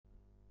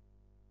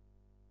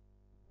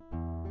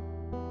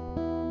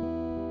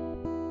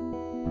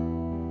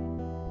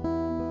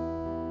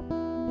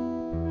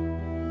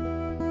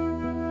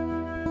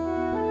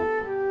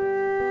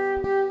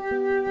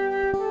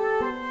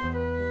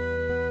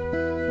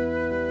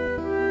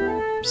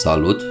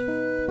Salut!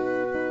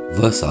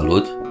 Vă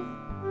salut!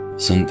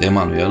 Sunt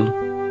Emanuel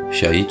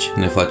și aici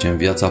ne facem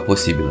viața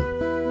posibilă.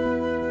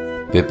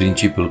 Pe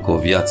principiul că o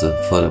viață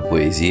fără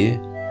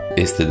poezie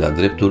este de-a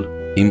dreptul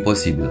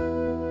imposibilă.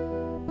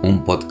 Un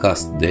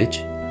podcast, deci,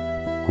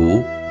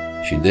 cu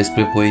și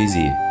despre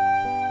poezie.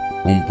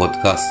 Un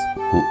podcast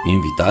cu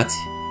invitați,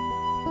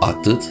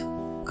 atât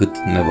cât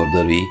ne vor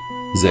dărui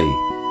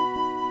zeii.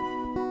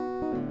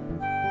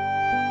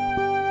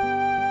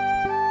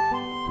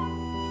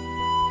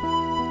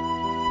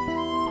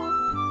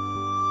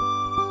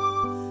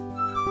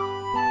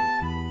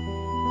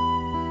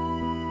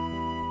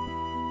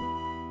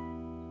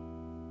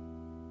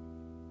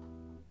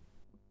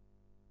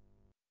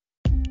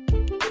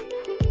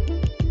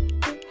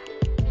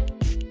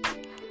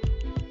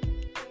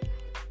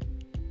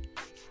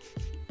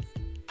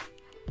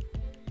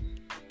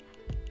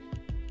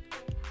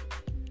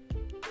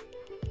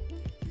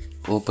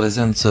 O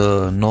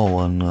prezență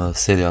nouă în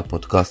seria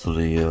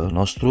podcastului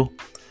nostru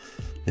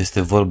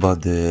este vorba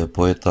de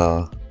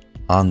poeta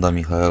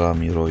Mihaela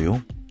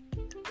Miroiu,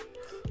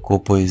 cu o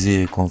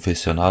poezie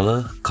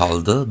confesională,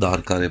 caldă,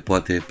 dar care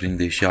poate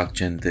prinde și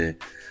accente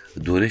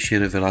dure și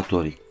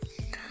revelatorii.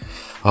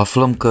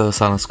 Aflăm că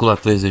s-a născut la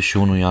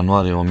 31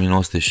 ianuarie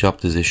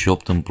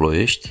 1978 în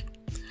Ploiești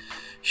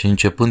și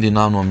începând din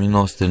anul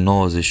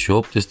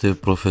 1998 este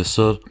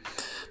profesor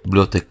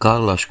bibliotecar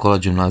la școala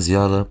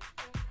gimnazială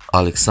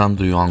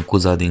Alexandru Ioan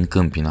Cuza din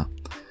Câmpina.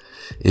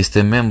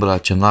 Este membru a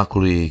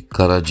Cenaclului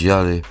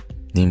Caragiale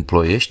din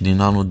Ploiești din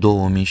anul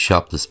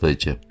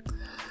 2017.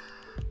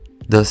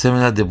 De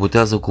asemenea,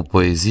 debutează cu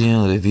poezie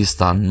în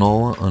revista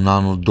Nouă în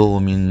anul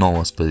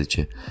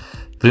 2019.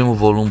 Primul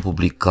volum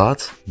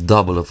publicat,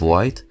 Double of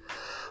White,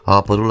 a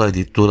apărut la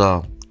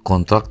editura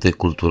Contracte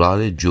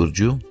Culturale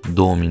Giurgiu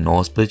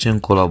 2019 în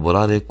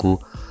colaborare cu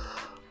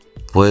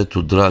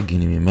poetul drag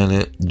inimii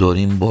mele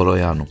Dorin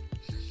Boroianu.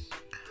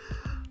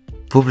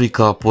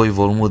 Publică apoi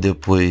volumul de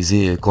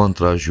poezie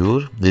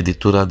Contrajur,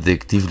 editura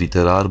Detectiv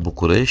Literar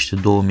București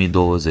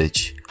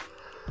 2020.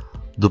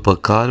 După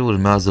care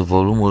urmează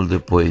volumul de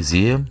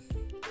poezie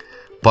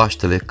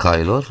Paștele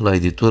Cailor la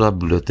editura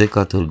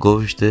Biblioteca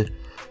Târgoviște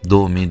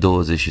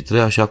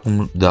 2023, așa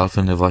cum de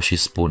altfel ne va și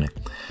spune.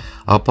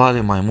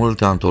 Apare mai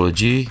multe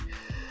antologii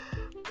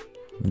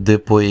de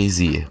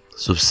poezie,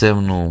 sub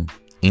semnul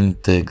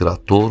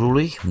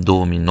Integratorului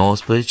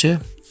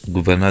 2019,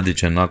 guvernat de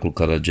Cenaclul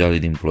Caragiale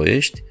din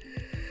Ploiești,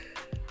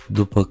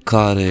 după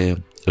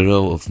care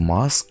Row of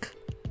Mask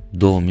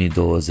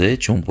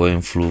 2020, un poem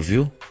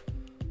fluviu.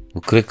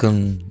 Cred că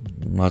în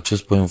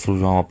acest poem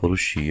fluviu am apărut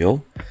și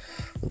eu.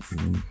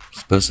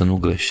 Sper să nu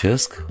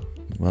greșesc.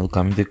 Mă aduc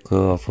aminte că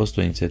a fost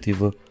o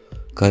inițiativă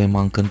care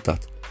m-a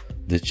încântat.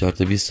 Deci ar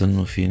trebui să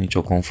nu fie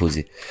nicio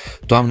confuzie.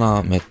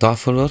 Toamna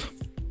metaforelor,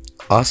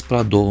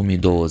 Aspra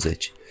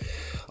 2020.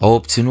 A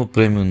obținut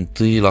premiul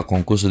întâi la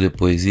concursul de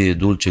poezie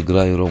Dulce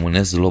Graiu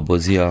Românesc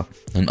Lobozia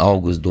în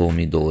august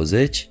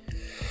 2020,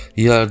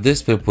 iar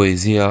despre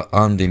poezia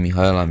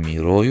Mihaela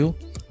Miroiu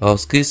au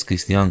scris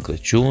Cristian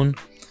Crăciun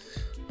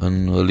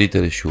în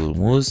Litere și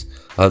Urmuz,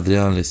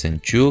 Adrian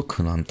Lesenciuc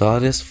în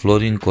Antares,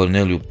 Florin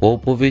Corneliu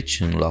Popovici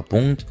în La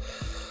Punct,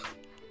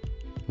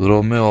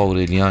 Romeo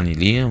Aurelian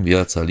Ilie în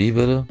Viața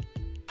Liberă,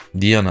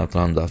 Diana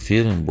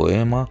Trandafir în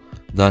Boema,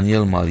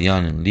 Daniel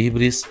Marian în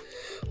Libris,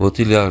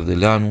 Otilia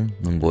Ardeleanu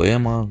în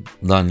Boema,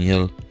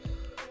 Daniel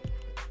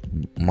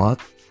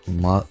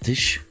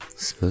Matiș,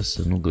 sper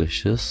să nu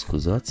greșesc,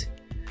 scuzați,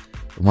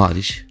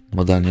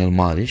 Daniel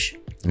Mariș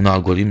în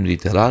Algoritm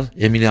Literar,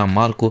 Emilian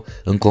Marcu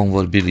în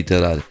Convorbiri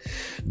Literare.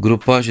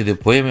 Grupaje de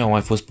poeme au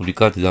mai fost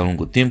publicate de-a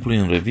lungul timpului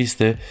în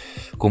reviste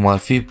cum ar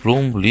fi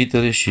Plumb,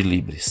 Litere și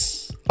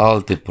Libris.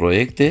 Alte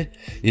proiecte,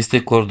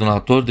 este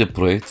coordonator de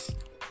proiect,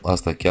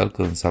 asta chiar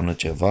că înseamnă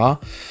ceva,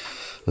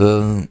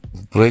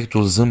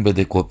 proiectul Zâmbet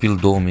de Copil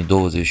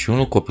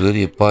 2021,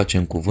 Copilărie, Pace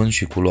în Cuvânt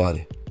și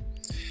Culoare.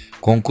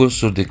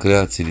 Concursuri de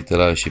creație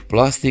literară și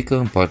plastică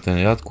în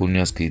parteneriat cu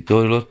Uniunea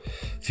Scriitorilor,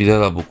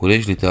 filiala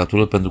București,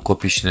 Literatură pentru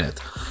Copii și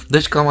Tineret.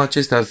 Deci cam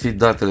acestea ar fi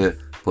datele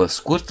pe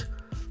scurt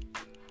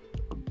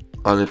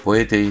ale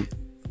poetei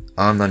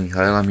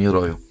Mihaela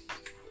Miroiu.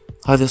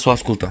 Haideți să o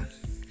ascultăm.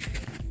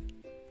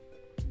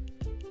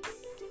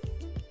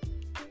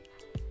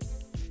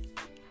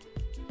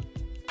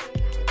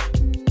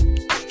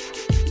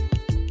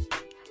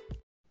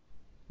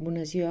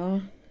 Bună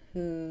ziua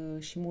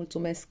și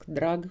mulțumesc,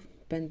 drag,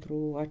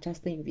 pentru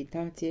această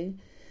invitație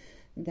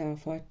de a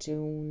face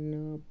un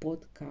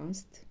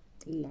podcast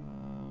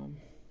la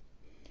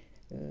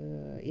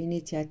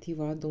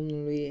inițiativa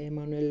domnului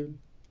Emanuel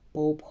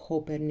Pope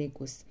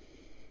Hopernicus.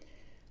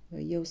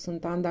 Eu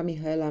sunt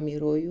Mihaela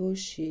Miroiu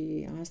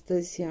și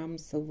astăzi am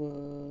să vă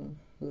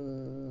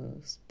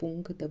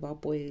spun câteva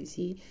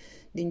poezii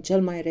din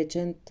cel mai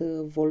recent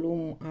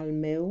volum al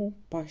meu,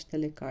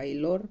 Paștele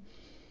Cailor,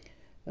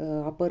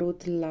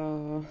 apărut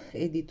la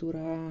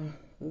editura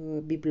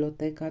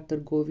Biblioteca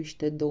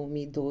Târgoviște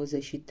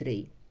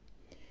 2023.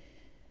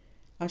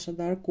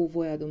 Așadar, cu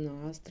voia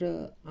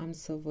dumneavoastră, am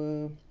să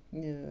vă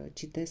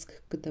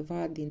citesc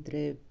câteva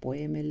dintre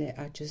poemele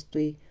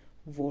acestui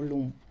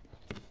volum.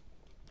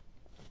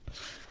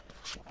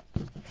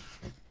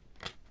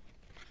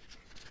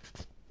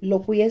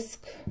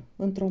 Locuiesc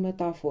într-o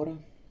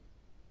metaforă.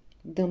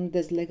 Dăm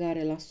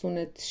dezlegare la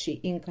sunet și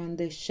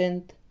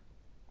incandescent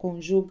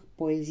conjug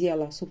poezia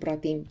la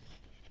supratimp.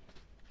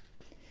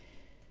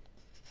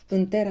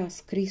 În tera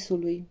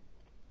scrisului,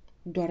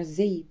 doar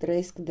zeii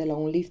trăiesc de la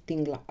un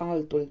lifting la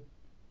altul.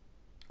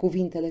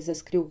 Cuvintele se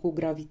scriu cu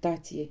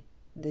gravitație,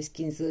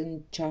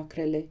 deschizând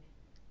ceacrele,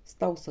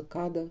 stau să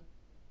cadă,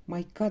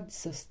 mai cad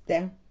să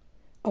stea,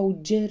 au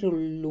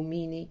gerul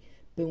luminii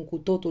pe un cu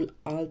totul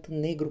alt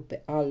negru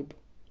pe alb.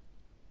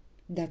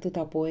 De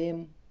atâta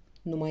poem,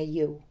 numai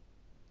eu,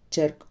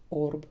 cerc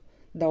orb,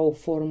 dau o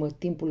formă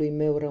timpului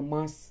meu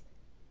rămas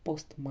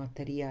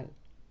postmaterial,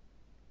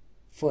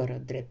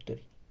 fără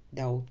drepturi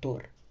de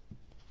autor.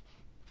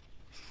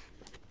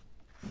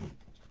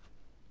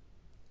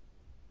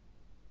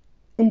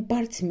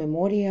 Împarți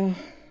memoria,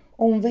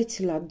 o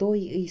înveți la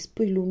doi, îi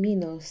spui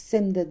lumină,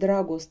 semn de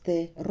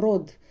dragoste,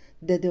 rod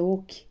de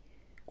ochi,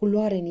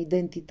 culoare în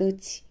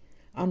identități,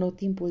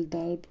 anotimpul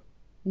d'alb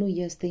nu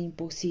este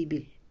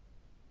imposibil.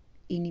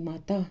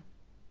 Inima ta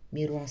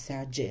miroase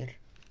a ger.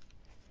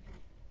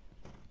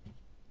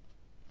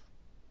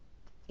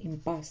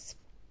 Impas.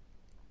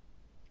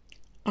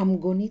 Am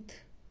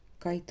gonit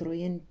cai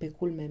troieni pe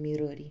culmea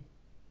mirării.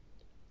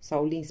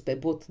 S-au lins pe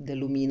bot de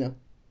lumină.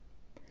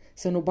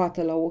 Să nu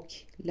bată la ochi,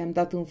 le-am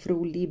dat în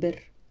frâu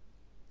liber,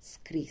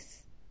 scris.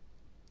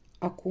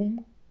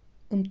 Acum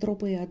îmi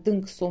tropăie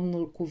adânc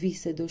somnul cu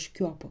vise de o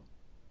șchioapă.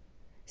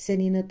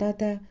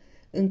 Seninătatea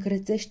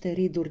încrețește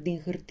riduri din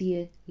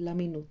hârtie la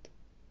minut.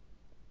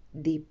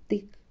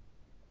 Diptic,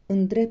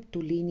 în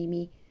dreptul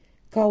inimii,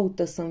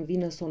 caută să-mi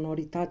vină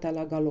sonoritatea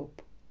la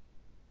galop.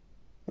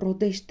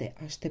 Rodește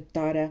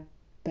așteptarea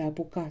pe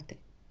apucate.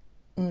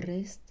 În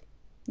rest,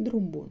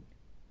 drum bun.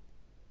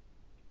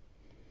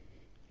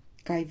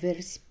 Cai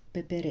verzi pe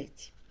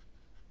pereți.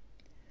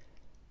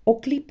 O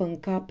clipă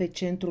încape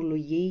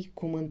centrul ei,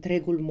 cum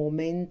întregul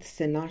moment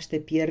se naște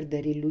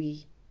pierderii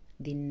lui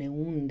din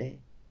neunde.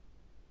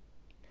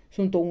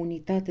 Sunt o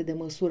unitate de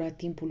măsură a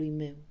timpului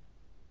meu.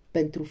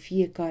 Pentru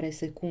fiecare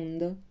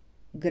secundă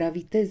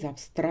gravitez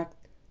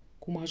abstract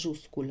cu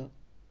majusculă.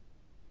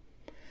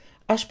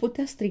 Aș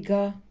putea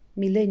striga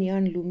milenii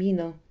ani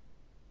lumină,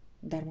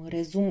 dar mă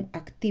rezum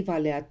activ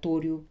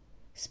aleatoriu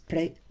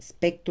spre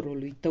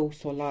spectrului tău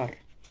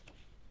solar.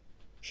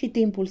 Și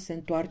timpul se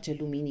întoarce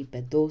luminii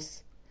pe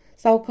dos,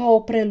 sau ca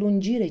o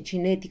prelungire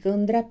cinetică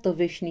îndreaptă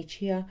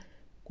veșnicia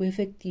cu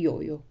efect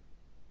yo-yo.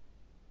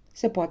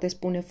 Se poate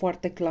spune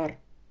foarte clar: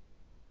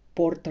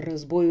 port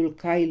războiul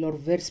cailor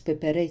verzi pe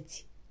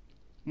pereți,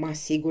 mă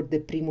asigur de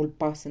primul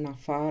pas în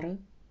afară,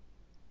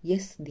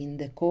 ies din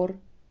decor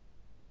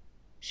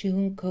și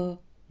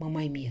încă mă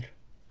mai mir.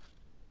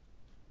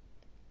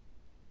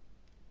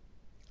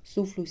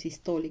 Suflu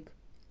sistolic.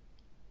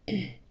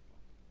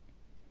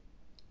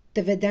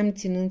 Te vedeam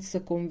ținând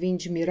să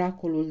convingi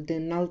miracolul de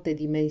înalte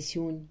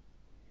dimensiuni.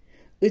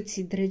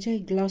 Îți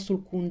dregeai glasul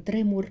cu un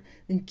tremur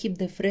în chip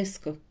de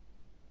frescă.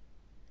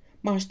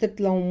 Mă aștept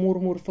la un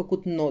murmur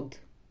făcut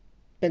nod.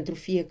 Pentru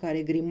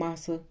fiecare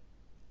grimasă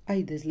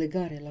ai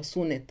dezlegare la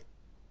sunet.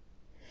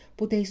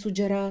 Puteai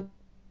sugera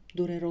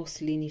dureros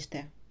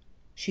liniștea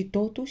și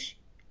totuși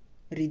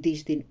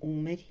ridici din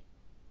umeri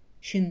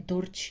și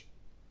întorci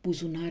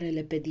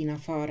buzunarele pe din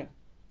afară.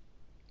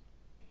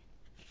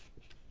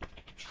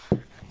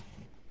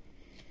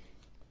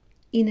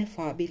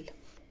 Inefabil.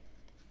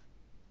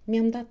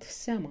 Mi-am dat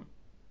seama.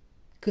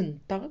 Când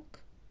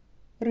tac,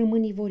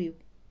 rămân ivoriu.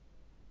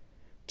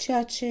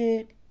 Ceea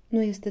ce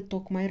nu este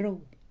tocmai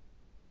rău.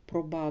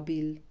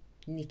 Probabil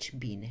nici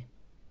bine.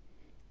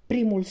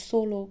 Primul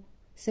solo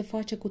se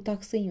face cu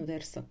taxă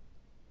inversă.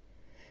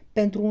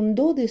 Pentru un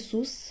do de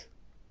sus,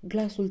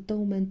 glasul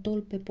tău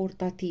mentol pe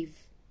portativ,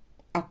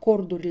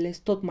 acordurile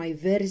tot mai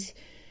verzi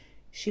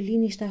și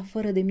liniștea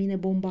fără de mine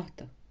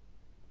bombată.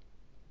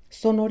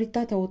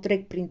 Sonoritatea o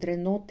trec printre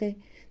note,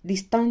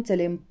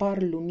 distanțele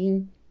împar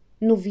lumini,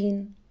 nu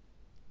vin,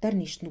 dar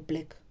nici nu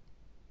plec.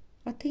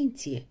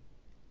 Atenție!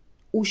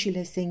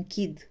 Ușile se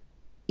închid,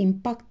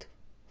 impact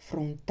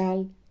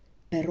frontal,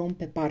 peron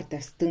pe partea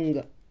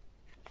stângă.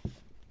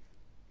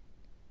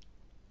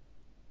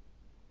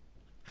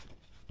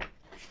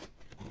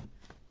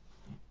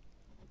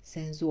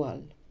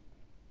 Senzual.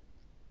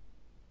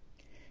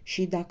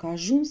 Și dacă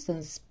ajuns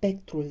în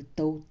spectrul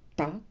tău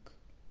tac,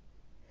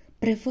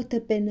 prefă-te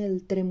penel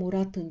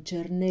tremurat în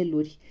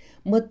cerneluri,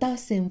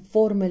 mătase în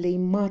formele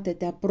imate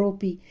te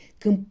apropii,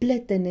 când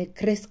pletene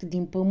cresc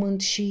din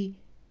pământ și...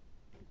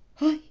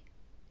 Hai,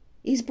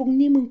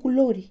 izbucnim în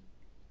culori.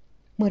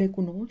 Mă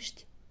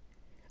recunoști?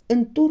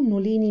 În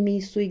turnul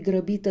inimii sui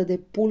grăbită de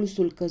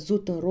pulsul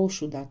căzut în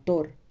roșu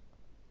dator.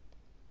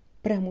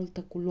 Prea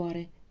multă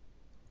culoare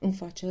îmi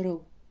face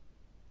rău.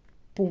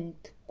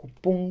 Punct cu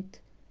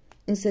punct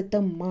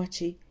însetăm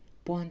macii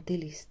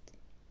poantilist.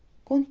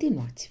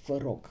 Continuați, vă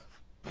rog.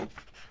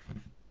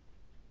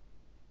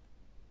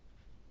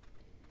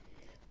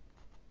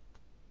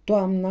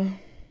 Toamna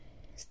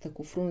stă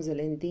cu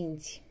frunzele în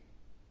dinți,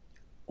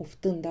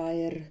 oftând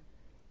aer,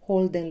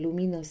 holde în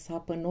lumină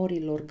sapă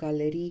norilor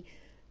galerii,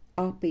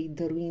 apei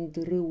dăruind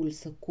râul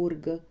să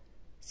curgă,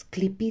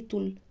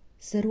 sclipitul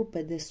se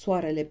rupe de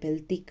soarele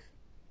peltic.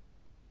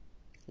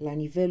 La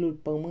nivelul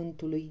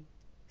pământului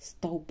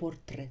stau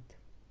portret,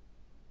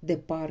 de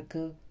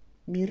parcă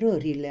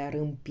mirările ar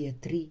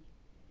împietri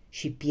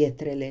și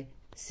pietrele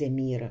se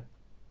miră.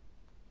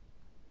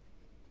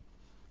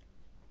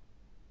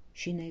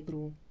 Și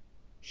negru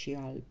și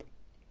alb.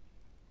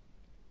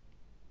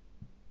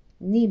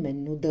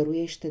 Nimeni nu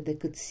dăruiește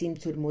decât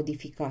simțuri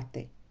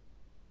modificate,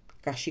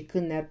 ca și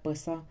când ne-ar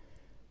păsa,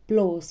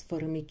 plouă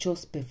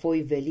sfărâmicios pe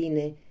foi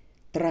veline,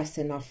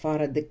 trase în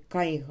afară de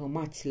cai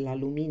înhămați la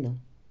lumină.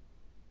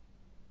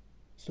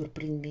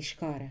 Surprind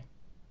mișcarea.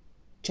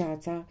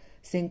 Ceața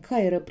se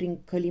încaieră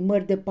prin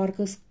călimări de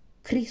parcă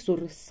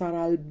scrisuri s-ar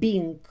albi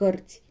în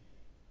cărți,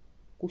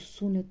 cu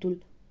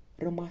sunetul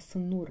rămas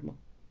în urmă.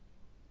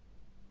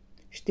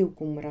 Știu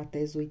cum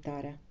ratez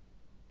uitarea.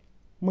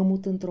 Mă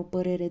mut într-o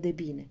părere de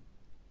bine,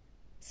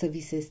 să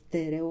visez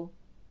stereo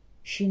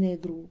și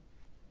negru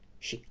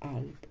și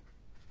alb.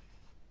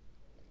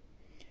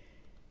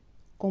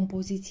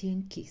 Compoziție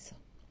închisă.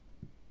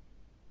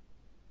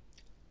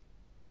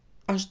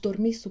 Aș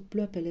dormi sub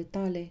ploapele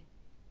tale,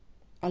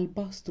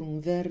 albastru în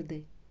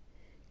verde,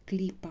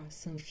 clipa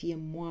să-mi fie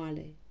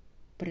moale,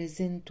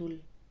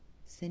 prezentul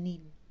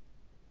senin.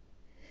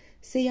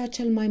 Se ia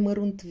cel mai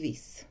mărunt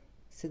vis,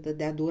 se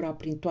dădea dura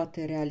prin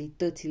toate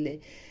realitățile,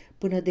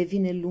 până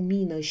devine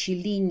lumină și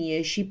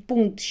linie și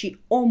punct și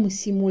om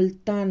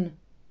simultan.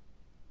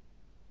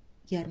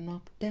 Iar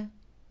noaptea,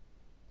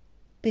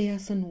 pe ea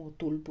să nu o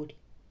tulburi.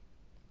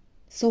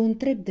 Să o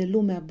întreb de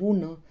lumea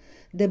bună,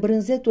 de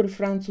brânzeturi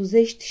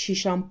franțuzești și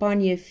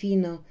șampanie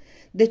fină,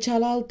 de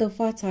cealaltă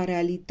față a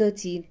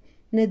realității,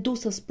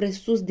 nedusă spre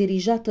sus,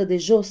 dirijată de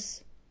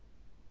jos.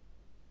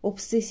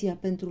 Obsesia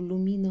pentru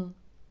lumină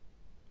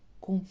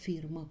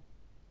confirmă.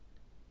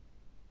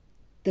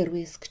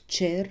 Dăruiesc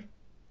cer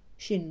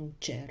și nu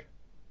cer.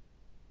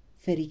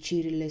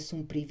 Fericirile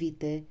sunt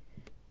privite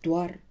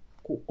doar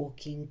cu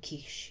ochii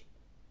închiși.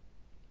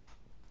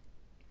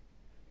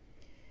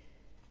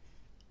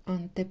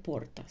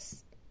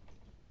 Anteportas.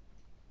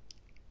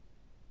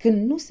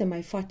 Când nu se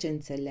mai face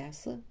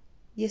înțeleasă,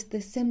 este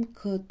semn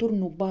că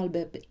turnul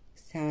balbe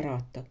se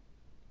arată.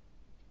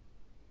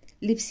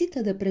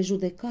 Lipsită de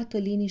prejudecată,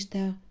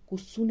 liniștea cu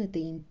sunete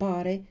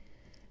impare,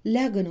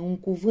 leagănă un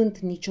cuvânt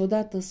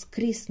niciodată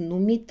scris,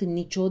 numit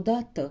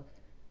niciodată.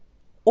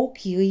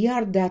 Ochii îi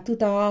ard de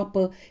atâta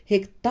apă,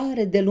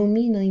 hectare de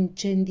lumină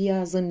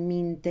incendiază în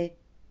minte.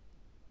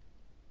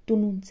 Tu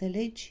nu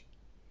înțelegi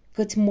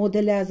că-ți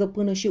modelează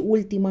până și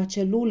ultima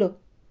celulă?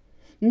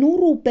 Nu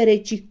rupere,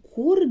 ci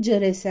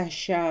curgere se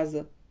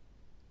așează.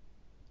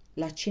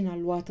 La cina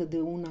luată de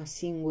una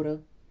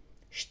singură,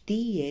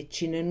 știe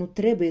cine nu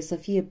trebuie să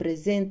fie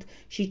prezent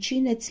și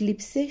cine ți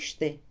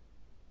lipsește.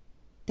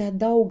 Te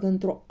adaugă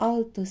într-o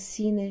altă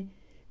sine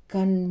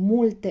ca în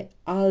multe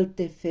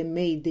alte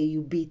femei de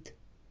iubit.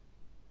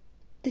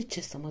 De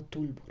ce să mă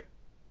tulbur?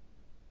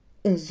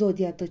 În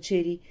zodia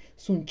tăcerii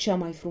sunt cea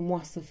mai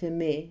frumoasă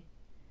femeie.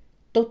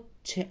 Tot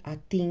ce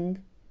ating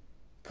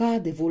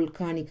cade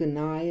vulcanic în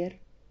aer,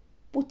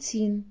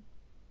 puțin,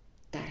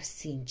 dar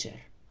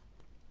sincer.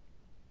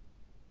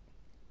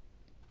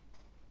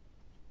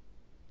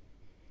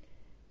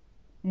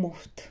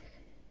 Moft.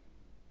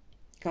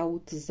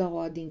 Caut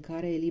zaua din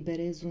care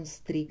eliberez un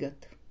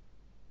strigăt.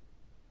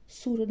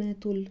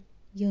 Sunetul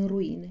e în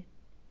ruine.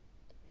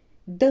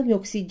 Dă-mi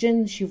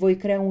oxigen și voi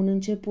crea un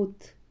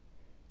început.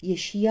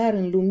 Ieși iar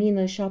în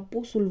lumină și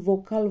apusul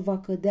vocal va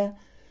cădea,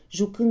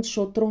 jucând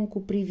șotron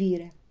cu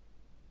privirea.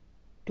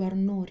 Doar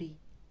norii,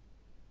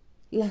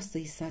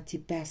 lasă-i să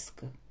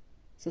ațipească,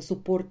 să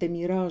suporte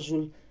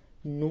mirajul,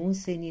 nu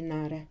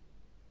înseninarea.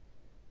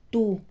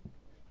 Tu,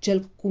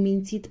 cel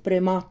cumințit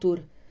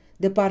prematur,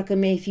 de parcă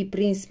mi-ai fi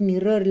prins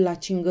mirări la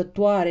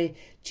cingătoare,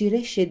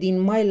 cireșe din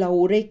mai la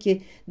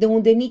ureche, de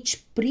unde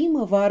nici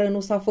primăvară nu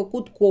s-a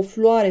făcut cu o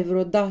floare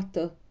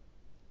vreodată.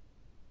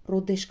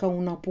 Rodești ca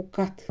un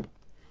apucat,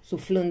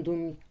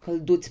 suflându-mi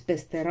călduți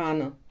peste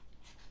rană.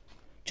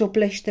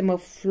 Cioplește-mă,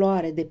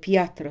 floare de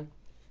piatră,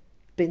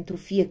 pentru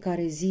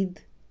fiecare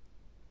zid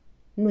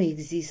nu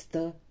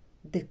există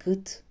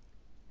decât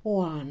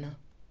o ană.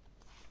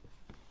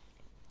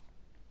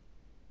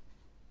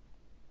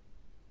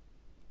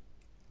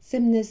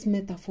 Semnez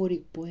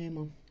metaforic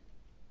poemă.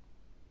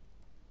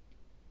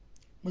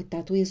 Mă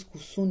tatuez cu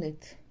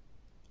sunet.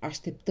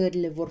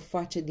 Așteptările vor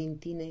face din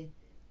tine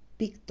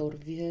pictor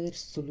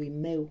versului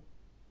meu.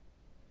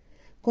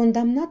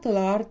 Condamnată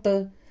la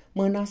artă,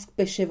 mă nasc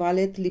pe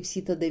șevalet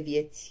lipsită de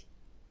vieți.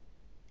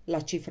 La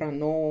cifra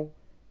 9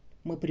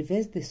 mă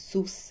privesc de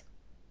sus.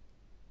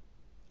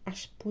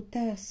 Aș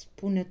putea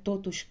spune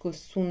totuși că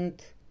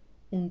sunt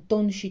un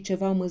ton și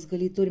ceva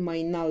măzgălituri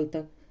mai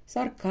înaltă,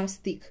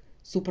 sarcastic,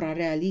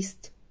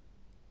 suprarealist.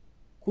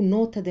 Cu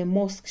note de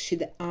mosc și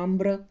de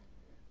ambră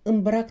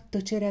îmbrac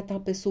tăcerea ta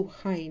pe sub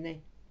haine.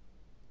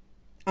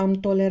 Am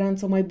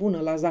toleranță mai bună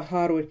la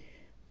zaharuri,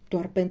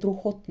 doar pentru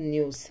hot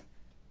news.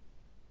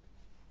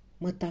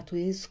 Mă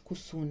tatuez cu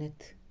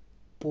sunet,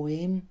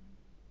 poem,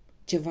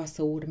 ceva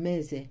să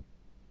urmeze.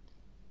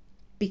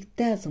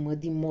 Pictează-mă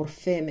din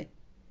morfeme,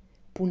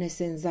 pune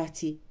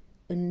senzații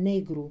în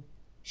negru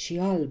și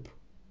alb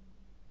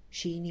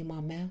și inima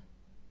mea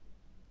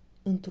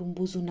într-un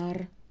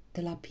buzunar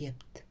de la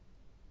piept.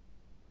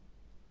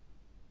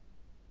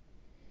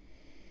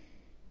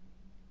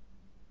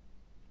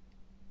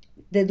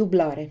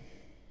 Dedublare.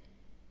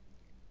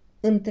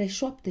 Între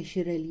șoapte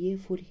și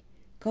reliefuri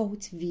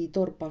cauți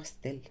viitor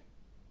pastel.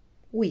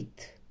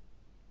 Uit,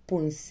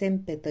 pun semn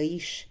pe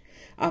tăiș,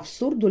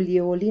 absurdul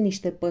e o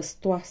liniște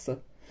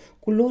păstoasă,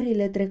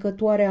 culorile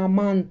trecătoare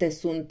amante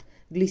sunt,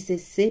 glise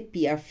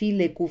sepia,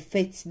 file cu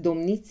feți,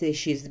 domnițe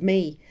și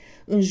zmei,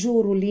 în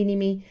jurul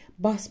inimii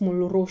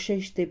basmul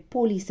roșește,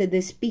 polii se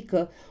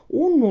despică,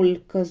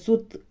 unul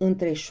căzut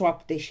între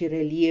șoapte și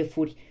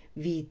reliefuri,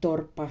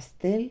 viitor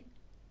pastel,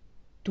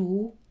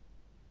 tu,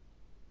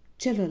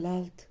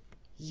 celălalt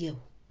eu.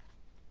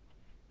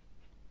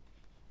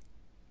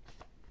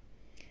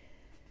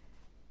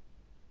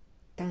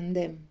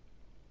 Tandem.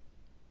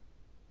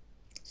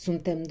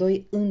 Suntem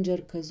doi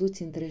îngeri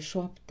căzuți între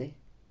șoapte.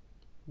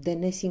 De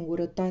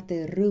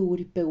nesingurătate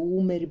râuri pe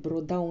umeri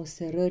brodau în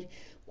serări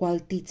cu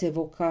altițe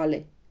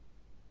vocale.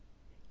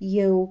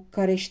 Eu,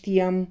 care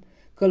știam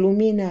că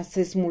lumina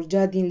se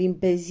smulgea din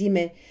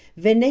limpezime,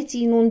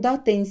 veneții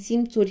inundate în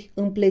simțuri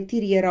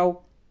împletiri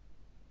erau,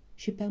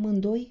 și pe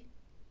amândoi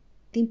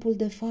timpul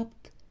de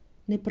fapt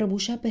ne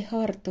prăbușea pe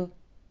hartă.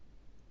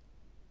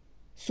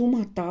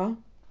 Suma ta,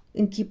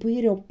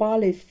 închipuire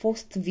opale,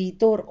 fost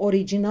viitor,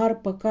 originar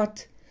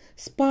păcat,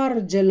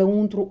 sparge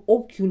lăuntru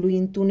ochiului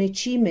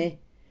întunecime,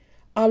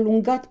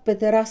 alungat pe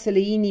terasele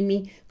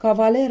inimii,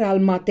 cavaler al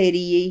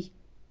materiei,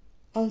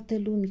 alte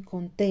lumi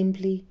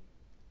contempli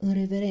în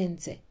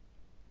reverențe.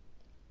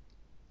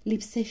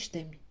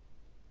 Lipsește-mi,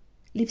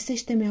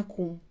 lipsește-mi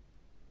acum.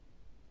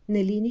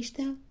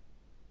 Neliniștea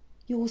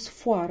e o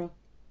sfoară.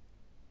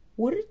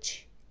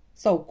 Urci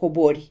sau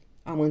cobori?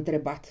 Am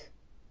întrebat.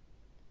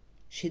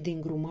 Și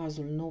din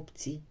grumazul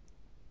nopții,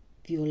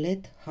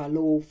 violet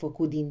halou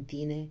făcut din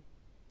tine,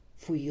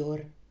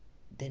 fuior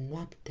de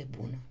noapte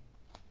bună.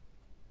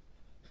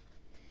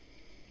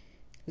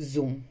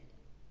 Zoom.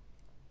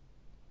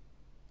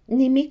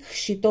 Nimic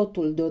și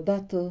totul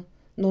deodată,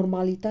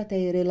 normalitatea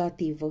e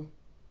relativă.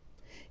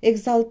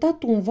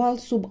 Exaltat un val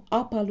sub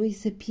apa lui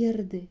se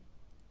pierde.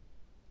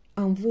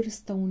 Am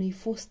vârsta unei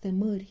foste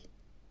mări.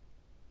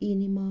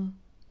 Inima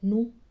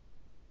nu?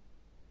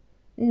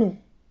 Nu.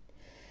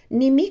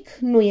 Nimic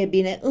nu e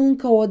bine,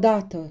 încă o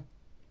dată.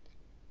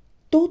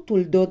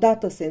 Totul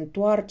deodată se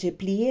întoarce,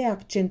 plie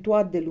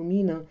accentuat de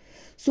lumină,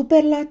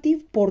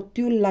 superlativ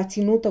portiul la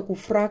ținută cu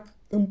frac,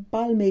 în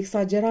palme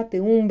exagerate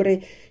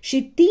umbre,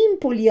 și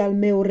timpul e al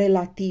meu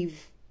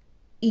relativ.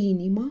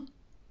 Inima,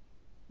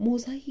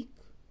 mozaic.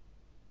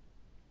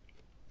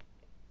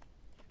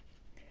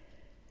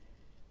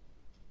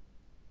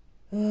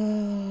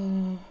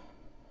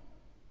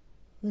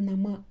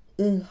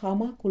 În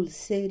hamacul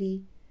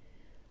serii,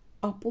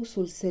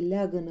 apusul se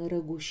leagă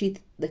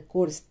răgușit de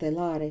cor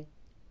stelare.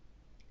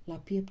 La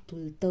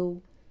pieptul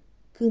tău,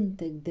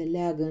 cântec de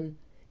leagăn,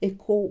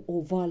 ecou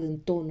oval în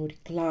tonuri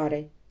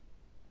clare.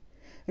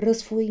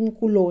 Răsfoim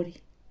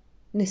culori,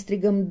 ne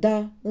strigăm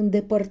da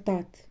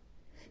îndepărtat,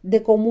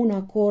 de comun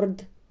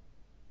acord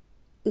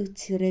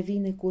îți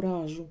revine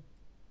curajul.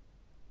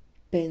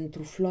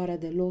 Pentru floarea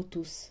de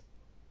lotus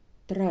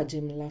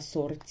tragem la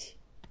sorți.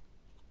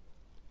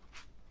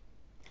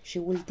 Și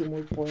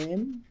ultimul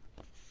poem.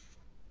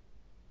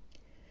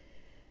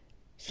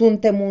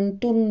 Suntem un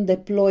turn de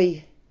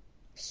ploi,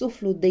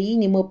 suflu de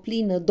inimă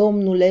plină,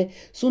 Domnule,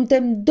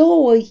 suntem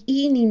două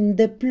inimi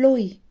de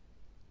ploi.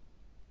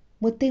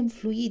 Mă tem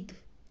fluid,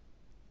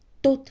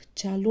 tot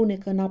ce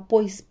alunecă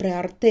înapoi spre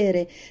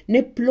artere,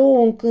 ne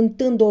plouă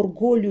încântând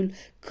orgoliul,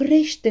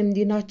 creștem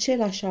din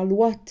același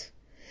aluat.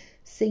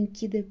 Se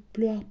închide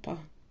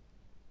ploapa,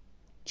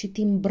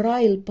 citim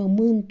brail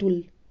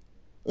pământul,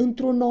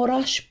 într-un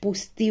oraș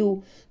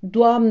pustiu,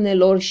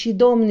 doamnelor și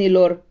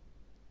domnilor,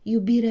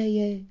 iubirea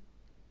e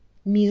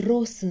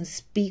miros în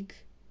spic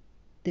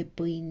de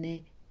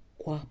pâine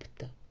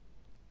coaptă.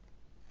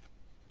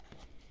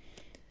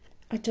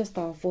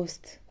 Aceasta a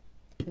fost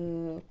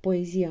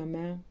poezia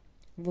mea.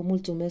 Vă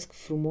mulțumesc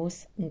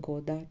frumos încă o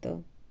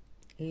dată.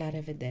 La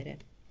revedere!